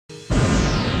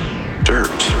Dirt.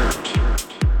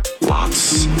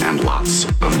 Lots and lots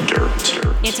of dirt.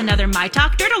 It's another My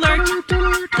Talk Dirt Alert.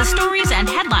 The stories and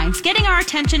headlines getting our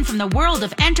attention from the world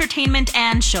of entertainment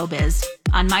and showbiz.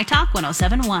 On My Talk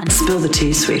 107.1. Spill the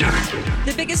tea, sweetheart.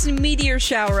 The biggest meteor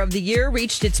shower of the year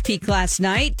reached its peak last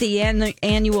night. The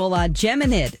annual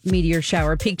Geminid meteor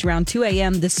shower peaked around 2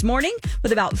 a.m. this morning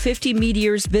with about 50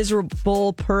 meteors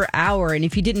visible per hour. And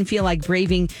if you didn't feel like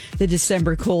braving the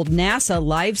December cold, NASA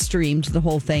live streamed the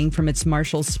whole thing from its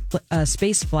Marshall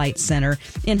Space Flight Center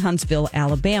in Huntsville,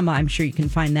 Alabama. I'm sure you can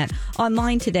find that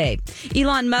online today.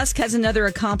 Elon Musk has another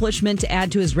accomplishment to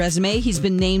add to his resume. He's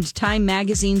been named Time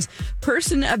Magazine's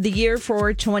Person of the Year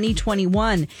for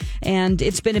 2021. And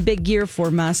it's been a big year for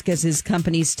Musk as his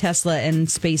companies Tesla and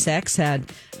SpaceX had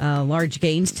large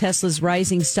gains. Tesla's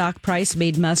rising stock price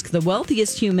made Musk the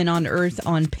wealthiest human on Earth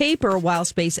on paper, while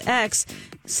SpaceX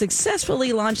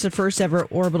successfully launched the first ever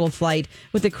orbital flight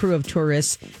with a crew of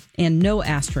tourists and no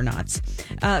astronauts.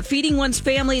 Feeding one's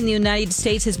family in the United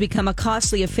States has become a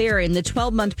costly affair. In the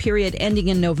 12-month period ending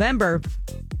in November,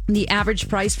 the average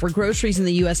price for groceries in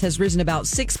the U.S. has risen about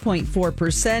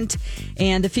 6.4%,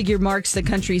 and the figure marks the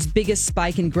country's biggest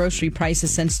spike in grocery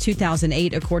prices since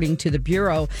 2008, according to the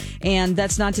Bureau. And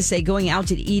that's not to say going out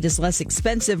to eat is less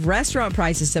expensive. Restaurant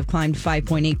prices have climbed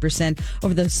 5.8%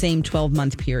 over the same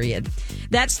 12-month period.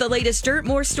 That's the latest dirt.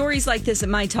 More stories like this at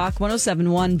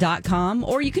mytalk1071.com,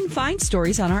 or you can find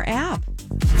stories on our app.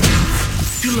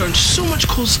 You learned so much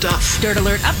cool stuff. Dirt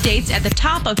Alert updates at the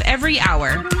top of every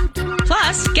hour.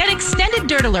 Plus, get extended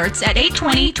Dirt Alerts at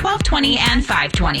 8:20, 12:20, and 5:20.